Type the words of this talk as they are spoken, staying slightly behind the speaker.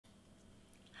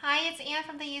Hi, it's Anne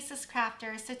from the Useless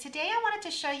Crafter. So today I wanted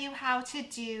to show you how to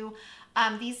do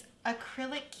these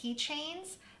acrylic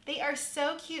keychains. They are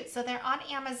so cute. So they're on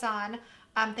Amazon.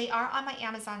 They are on my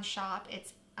Amazon shop.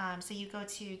 It's so you go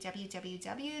to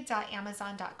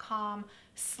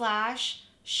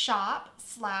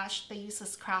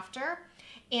www.amazon.com/shop/theuselesscrafter.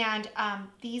 And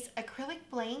these acrylic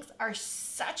blanks are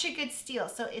such a good steal.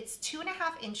 So it's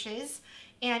 2.5 inches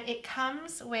and it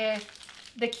comes with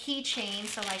the keychain.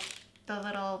 So like the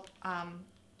little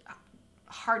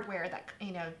hardware that,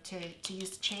 you know, to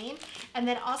use the chain. And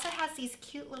then also has these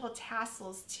cute little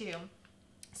tassels too.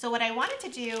 So what I wanted to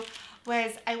do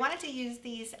was I wanted to use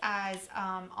these as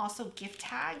also gift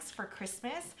tags for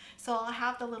Christmas. So I'll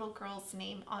have the little girl's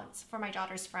name on for my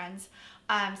daughter's friends.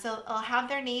 So I'll have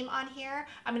their name on here.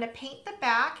 I'm going to paint the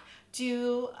back,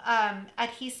 do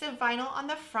adhesive vinyl on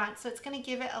the front. So it's going to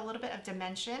give it a little bit of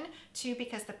dimension too,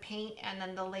 because the paint and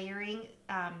then the layering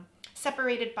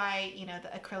separated by, you know, the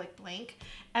acrylic blank.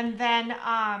 And then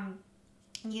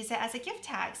use it as a gift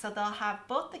tag. So they'll have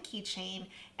both the keychain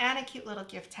and a cute little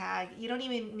gift tag. You don't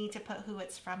even need to put who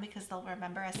it's from because they'll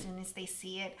remember as soon as they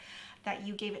see it that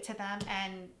you gave it to them,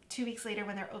 and 2 weeks later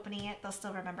when they're opening it, they'll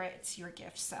still remember it's your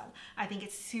gift. So I think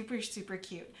it's super, super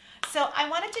cute. So I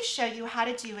wanted to show you how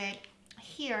to do it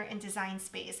here in Design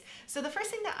Space. So the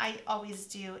first thing that I always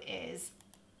do is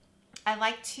I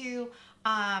like to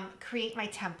create my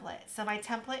template. So my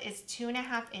template is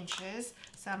 2.5 inches.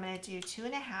 So I'm going to do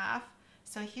 2.5.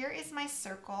 So here is my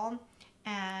circle,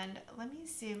 and let me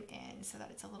zoom in so that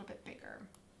it's a little bit bigger.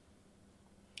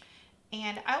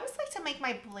 And I always like to make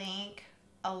my blank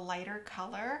a lighter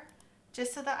color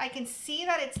just so that I can see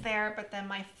that it's there, but then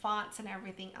my fonts and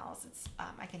everything else, it's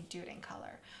I can do it in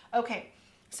color. Okay,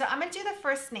 so I'm gonna do the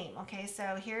first name. Okay, so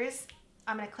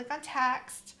I'm gonna click on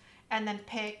text and then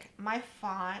pick my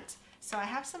font. So I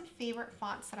have some favorite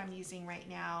fonts that I'm using right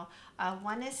now.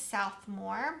 One is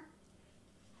Southmore,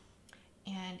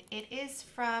 and it is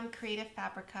from Creative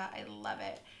Fabrica. I love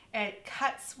it. It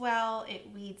cuts well, it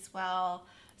weeds well.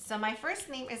 So my first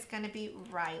name is going to be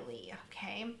Riley,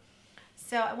 okay?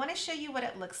 So I want to show you what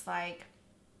it looks like.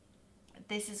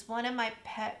 This is one of my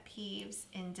pet peeves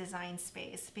in Design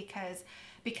Space because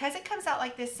it comes out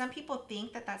like this. Some people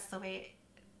think that that's the way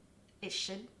it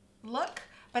should look,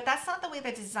 but that's not the way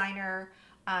the designer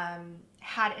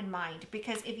had in mind.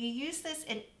 Because if you use this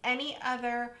in any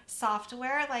other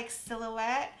software like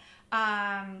Silhouette,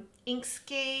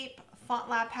 Inkscape,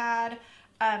 FontLab,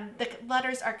 the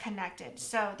letters are connected.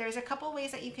 So there's a couple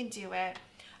ways that you can do it.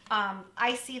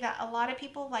 I see that a lot of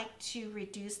people like to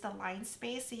reduce the line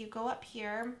space. So you go up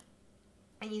here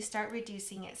and you start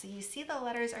reducing it. So you see the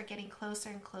letters are getting closer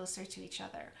and closer to each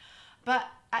other. But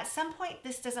at some point,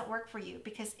 this doesn't work for you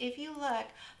because if you look,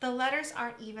 the letters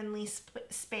aren't evenly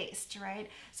spaced, right?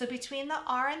 So between the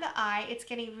R and the I, it's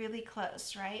getting really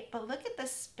close, right? But look at the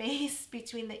space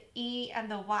between the E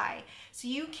and the Y. So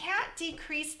you can't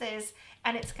decrease this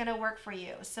and it's gonna work for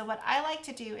you. So what I like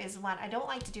to do is I don't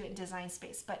like to do it in Design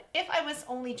Space, but if I was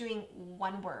only doing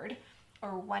one word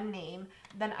or one name,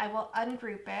 then I will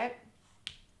ungroup it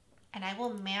and I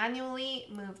will manually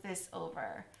move this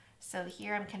over. So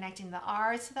here I'm connecting the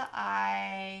R to the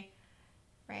I,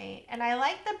 right? And I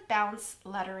like the bounce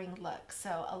lettering look.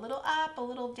 So a little up, a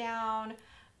little down.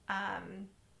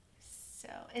 So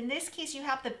in this case, you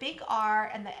have the big R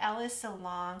and the L is so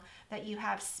long that you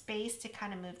have space to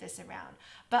kind of move this around.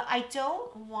 But I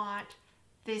don't want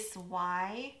this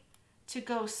Y to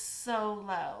go so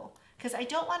low because I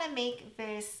don't want to make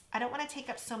this, I don't want to take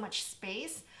up so much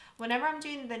space. Whenever I'm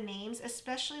doing the names,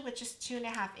 especially with just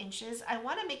 2.5 inches, I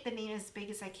want to make the name as big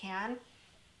as I can.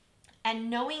 And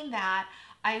knowing that,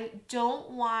 I don't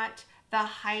want the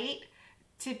height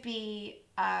to be,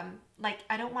 like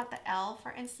I don't want the L,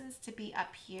 for instance, to be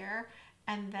up here.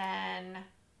 And then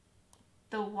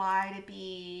the Y to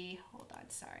be,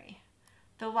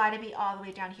 the Y to be all the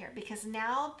way down here. Because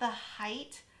now the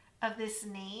height of this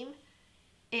name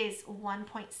is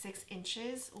 1.6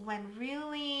 inches when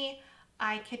really,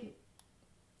 I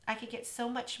could get so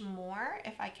much more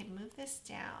if I could move this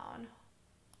down,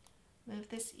 move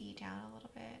this E down a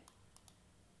little bit.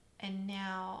 And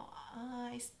now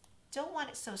I don't want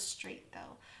it so straight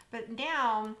though, but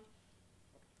now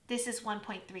this is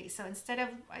 1.3. So instead of,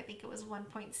 I think it was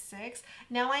 1.6,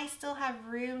 now I still have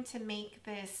room to make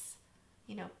this,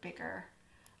 you know, bigger.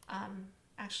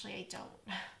 Actually I don't.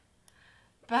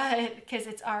 But because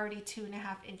it's already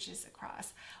 2.5 inches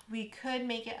across, we could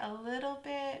make it a little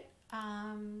bit,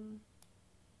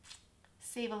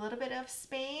 save a little bit of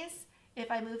space. If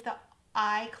I move the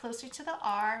I closer to the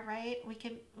R, right, we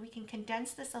can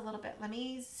condense this a little bit. Let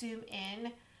me zoom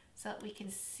in so that we can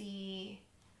see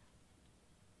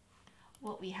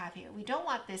what we have here. We don't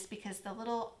want this because the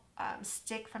little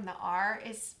stick from the R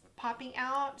is popping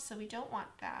out, so we don't want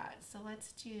that. So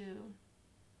let's do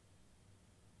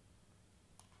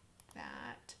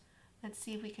that. Let's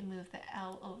see if we can move the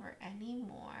L over any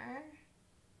more.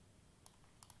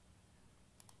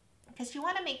 Because you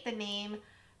want to make the name,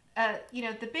 you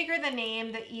know, the bigger the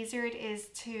name, the easier it is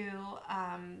to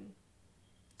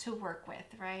work with,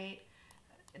 right?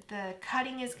 The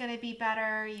cutting is going to be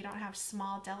better. You don't have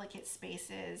small, delicate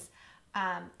spaces.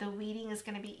 The weeding is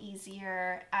going to be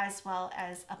easier, as well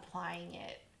as applying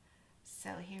it.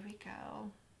 So here we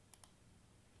go.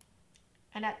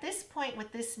 And at this point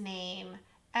with this name,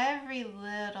 every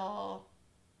little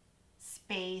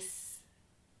space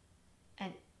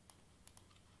and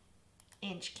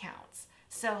inch counts.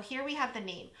 So here we have the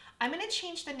name. I'm going to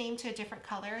change the name to a different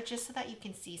color just so that you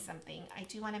can see something. I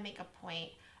do want to make a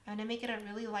point. I'm going to make it a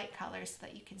really light color so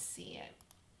that you can see it.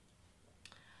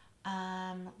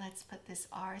 Let's put this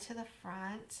R to the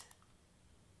front.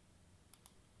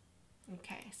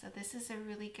 Okay, so this is a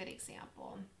really good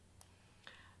example.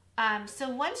 So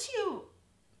once you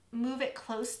move it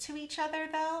close to each other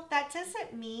though, that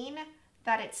doesn't mean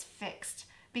that it's fixed,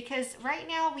 because right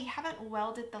now we haven't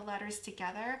welded the letters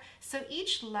together. So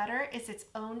each letter is its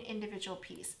own individual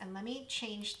piece. And let me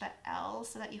change the L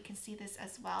so that you can see this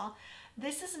as well.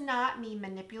 This is not me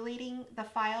manipulating the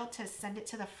file to send it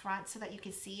to the front so that you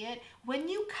can see it. When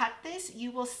you cut this,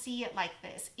 you will see it like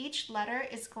this. Each letter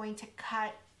is going to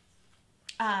cut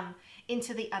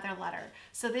into the other letter.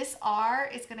 So this R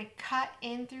is going to cut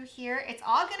in through here. It's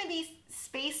all going to be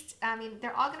spaced. I mean,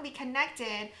 they're all going to be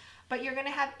connected, but you're going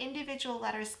to have individual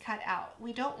letters cut out.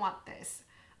 We don't want this.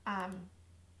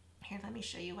 Here, let me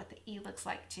show you what the E looks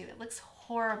like too. It looks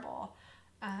horrible.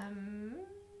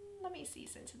 Let me see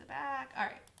into the back. All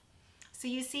right. So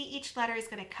you see each letter is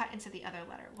going to cut into the other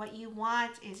letter. What you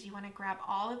want is you want to grab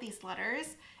all of these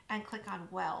letters and click on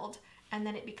weld, and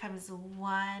then it becomes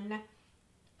one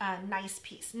nice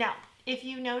piece. Now, if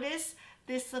you notice,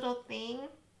 this little thing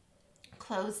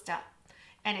closed up,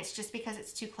 and it's just because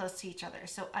it's too close to each other.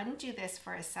 So undo this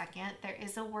for a second. There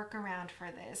is a workaround for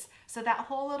this. So that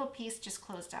whole little piece just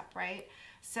closed up, right?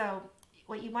 So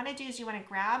what you want to do is you want to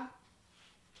grab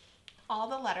all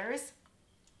the letters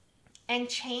and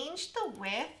change the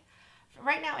width.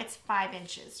 Right now it's 5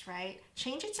 inches, right?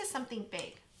 Change it to something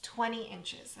big, 20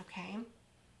 inches, okay?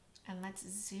 And let's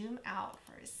zoom out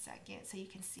for a second so you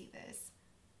can see this.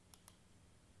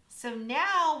 So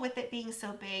now with it being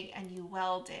so big and you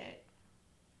weld it,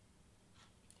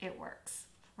 it works,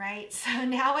 right? So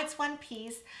now it's one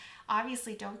piece.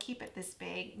 Obviously don't keep it this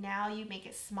big. Now you make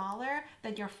it smaller,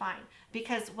 then you're fine.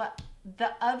 Because what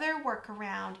the other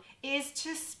workaround is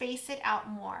to space it out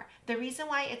more. The reason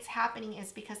why it's happening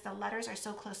is because the letters are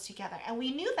so close together. And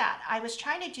we knew that. I was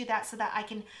trying to do that so that I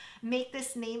can make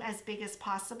this name as big as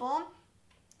possible.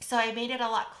 So I made it a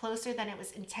lot closer than it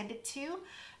was intended to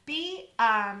be.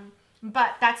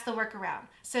 But that's the workaround.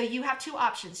 So you have two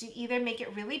options. You either make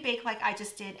it really big like I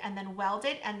just did and then weld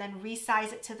it and then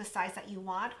resize it to the size that you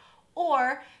want,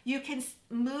 or you can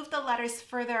move the letters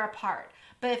further apart.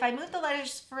 But if I move the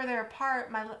letters further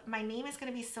apart, my name is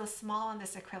going to be so small on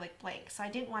this acrylic blank. So I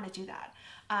didn't want to do that.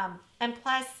 And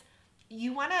plus,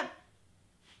 you want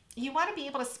to be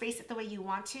able to space it the way you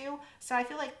want to. So I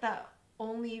feel like the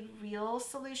only real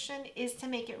solution is to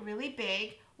make it really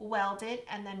big, weld it,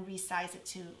 and then resize it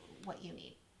to what you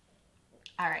need.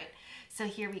 All right, so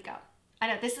here we go. I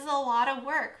know this is a lot of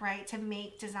work, right, to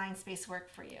make Design Space work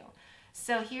for you.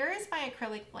 So here is my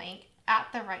acrylic blank at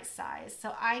the right size.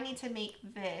 So I need to make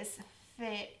this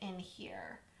fit in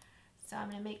here. So I'm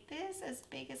gonna make this as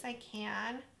big as I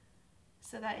can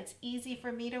so that it's easy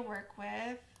for me to work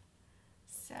with.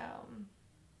 So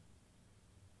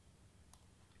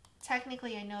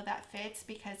technically I know that fits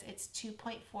because it's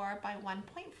 2.4 by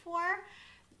 1.4.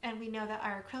 And we know that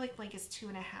our acrylic blank is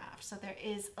 2.5. So there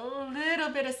is a little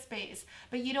bit of space,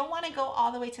 but you don't want to go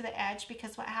all the way to the edge,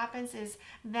 because what happens is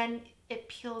then it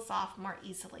peels off more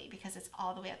easily because it's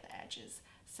all the way at the edges.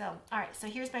 So, all right, so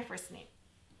here's my first name.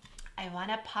 I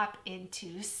want to pop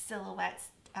into Silhouette's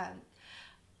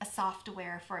a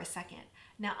software for a second.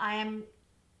 Now I am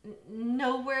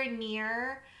nowhere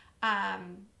near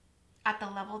at the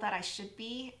level that I should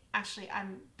be. Actually,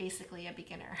 I'm basically a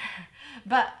beginner,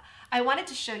 but I wanted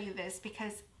to show you this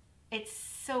because it's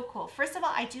so cool. First of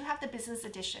all, I do have the business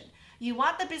edition. You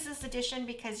want the business edition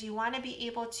because you want to be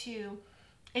able to,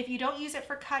 if you don't use it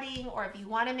for cutting, or if you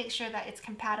want to make sure that it's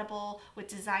compatible with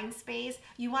Design Space,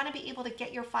 you want to be able to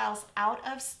get your files out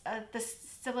of the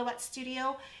Silhouette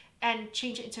Studio and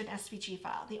change it into an SVG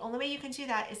file. The only way you can do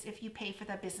that is if you pay for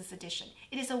the business edition.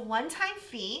 It is a one-time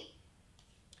fee.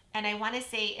 And I want to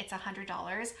say it's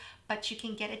 $100, but you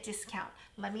can get a discount.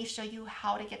 Let me show you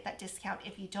how to get that discount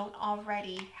if you don't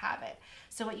already have it.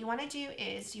 So what you want to do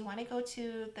is you want to go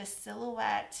to the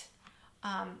Silhouette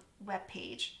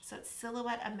webpage. So it's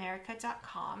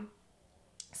silhouetteamerica.com.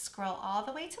 Scroll all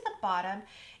the way to the bottom.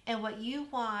 And what you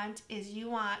want is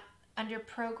under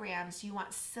programs, you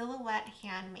want Silhouette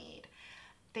Handmade.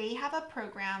 They have a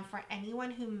program for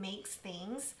anyone who makes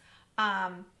things.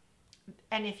 And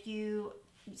if you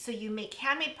make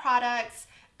handmade products,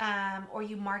 or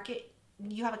you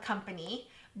have a company,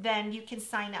 then you can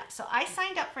sign up. So I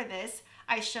signed up for this.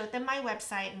 I showed them my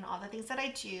website and all the things that I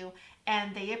do,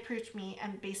 and they approved me,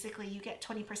 and basically you get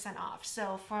 20% off.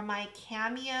 So for my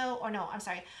Cameo, or no, I'm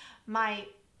sorry, I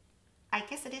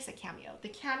guess it is a Cameo. The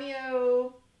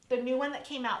Cameo, the new one that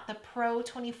came out, the Pro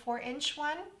 24-inch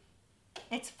one,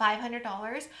 it's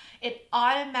 $500. It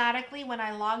automatically, when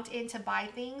I logged in to buy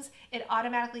things, it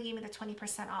automatically gave me the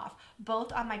 20% off,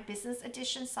 both on my business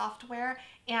edition software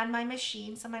and my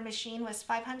machine. So my machine was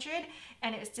 $500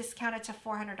 and it was discounted to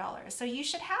 $400. So you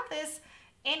should have this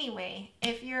anyway.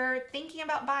 If you're thinking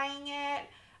about buying it,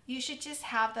 you should just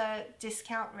have the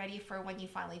discount ready for when you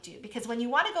finally do. Because when you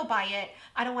want to go buy it,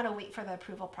 I don't want to wait for the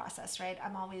approval process, right?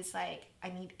 I'm always like, I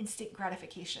need instant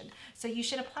gratification. So you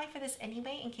should apply for this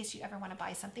anyway in case you ever want to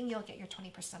buy something. You'll get your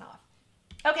 20% off.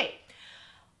 Okay,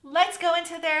 let's go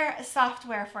into their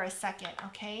software for a second,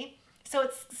 okay? So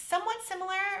it's somewhat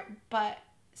similar, but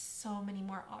so many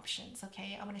more options,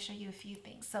 okay? I want to show you a few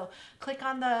things. So click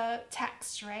on the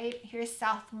text, right? Here's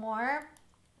Southmore,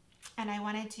 and I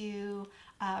want to do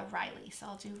Riley. So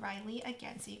I'll do Riley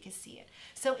again so you can see it.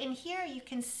 So in here, you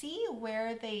can see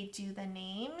where they do the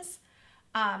names.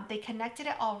 They connected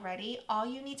it already. All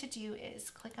you need to do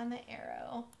is click on the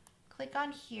arrow, click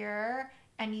on here,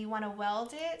 and you want to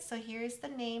weld it. So here's the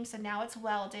name. So now it's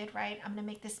welded, right? I'm going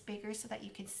to make this bigger so that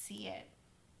you can see it.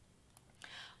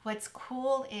 What's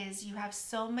cool is you have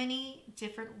so many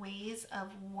different ways of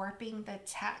warping the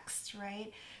text,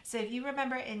 right? So if you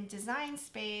remember in Design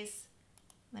Space,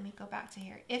 let me go back to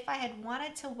here. If I had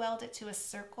wanted to weld it to a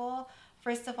circle,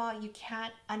 first of all, you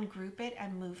can't ungroup it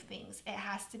and move things. It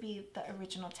has to be the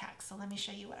original text. So let me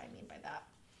show you what I mean by that.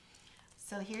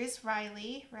 So here's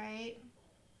Riley, right?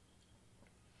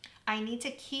 I need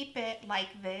to keep it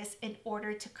like this in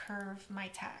order to curve my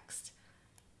text,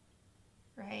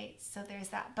 right? So there's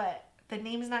that, but the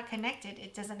name is not connected.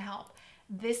 It doesn't help.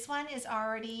 This one is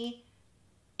already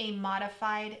a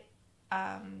modified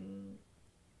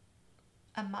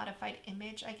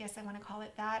image, I guess I want to call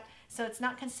it that. So it's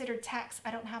not considered text.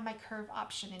 I don't have my curve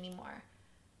option anymore.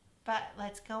 But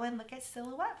let's go and look at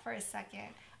Silhouette for a second.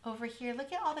 Over here,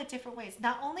 look at all the different ways.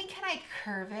 Not only can I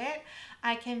curve it,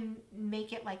 I can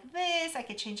make it like this. I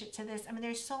could change it to this. I mean,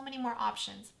 there's so many more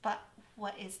options. But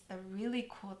what is the really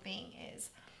cool thing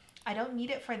is, I don't need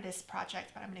it for this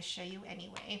project, but I'm going to show you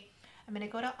anyway. I'm going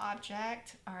to go to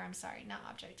Object, or I'm sorry, not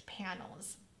Object,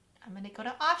 Panels. I'm going to go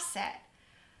to Offset.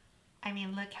 I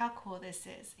mean, look how cool this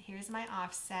is. Here's my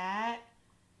offset,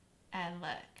 and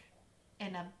look,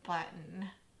 in a button,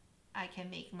 I can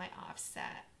make my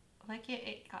offset. Look at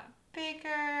it got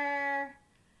bigger.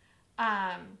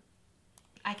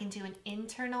 I can do an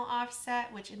internal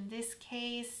offset, which in this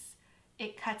case,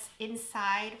 it cuts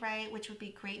inside, right? Which would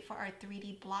be great for our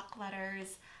 3D block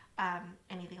letters,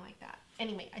 anything like that.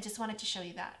 Anyway, I just wanted to show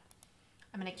you that.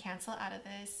 I'm gonna cancel out of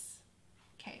this.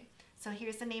 Okay, so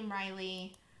here's the name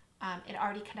Riley. It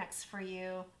already connects for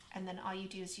you, and then all you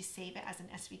do is you save it as an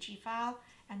SVG file,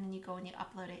 and then you go and you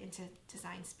upload it into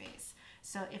Design Space.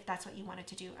 So if that's what you wanted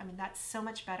to do, I mean, that's so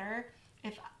much better.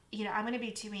 If, you know, I'm going to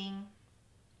be doing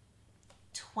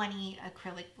 20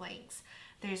 acrylic blanks.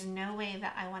 There's no way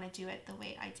that I want to do it the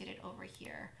way I did it over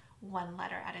here, one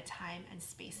letter at a time and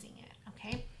spacing it,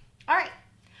 okay? All right.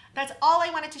 That's all I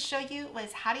wanted to show you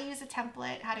was how to use a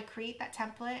template, how to create that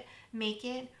template, make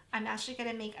it. I'm actually going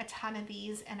to make a ton of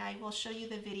these, and I will show you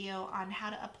the video on how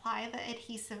to apply the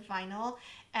adhesive vinyl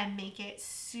and make it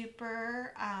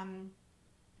super,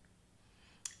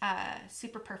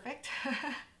 super perfect.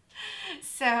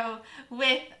 So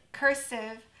with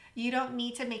cursive, you don't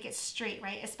need to make it straight,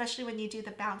 right? Especially when you do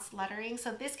the bounce lettering.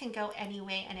 So this can go any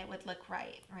way and it would look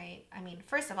right? I mean,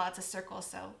 first of all, it's a circle,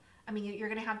 so I mean, you're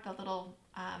going to have the little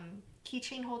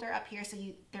keychain holder up here, so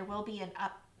there will be an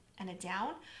up and a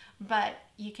down, but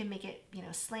you can make it, you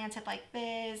know, slanted like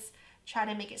this, try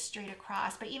to make it straight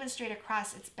across, but even straight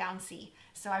across, it's bouncy.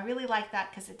 So I really like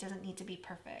that because it doesn't need to be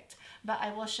perfect, but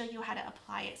I will show you how to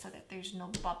apply it so that there's no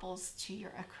bubbles to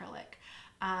your acrylic.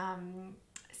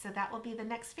 So that will be the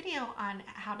next video on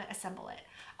how to assemble it.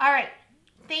 All right.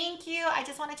 Thank you. I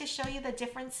just wanted to show you the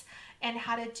difference and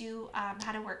how to do,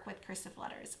 how to work with cursive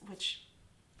letters,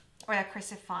 or a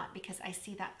cursive font, because I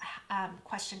see that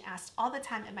question asked all the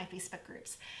time in my Facebook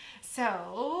groups.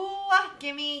 So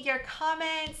give me your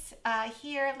comments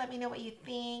here. Let me know what you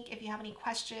think, if you have any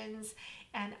questions,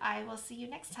 and I will see you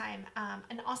next time.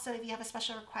 And also, if you have a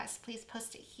special request, please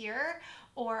post it here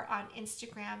or on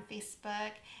Instagram,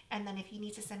 Facebook. And then if you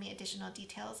need to send me additional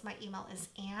details, my email is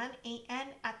Ann, A-N,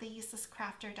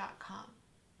 @theuselesscrafter.com.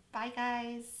 Bye,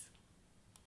 guys.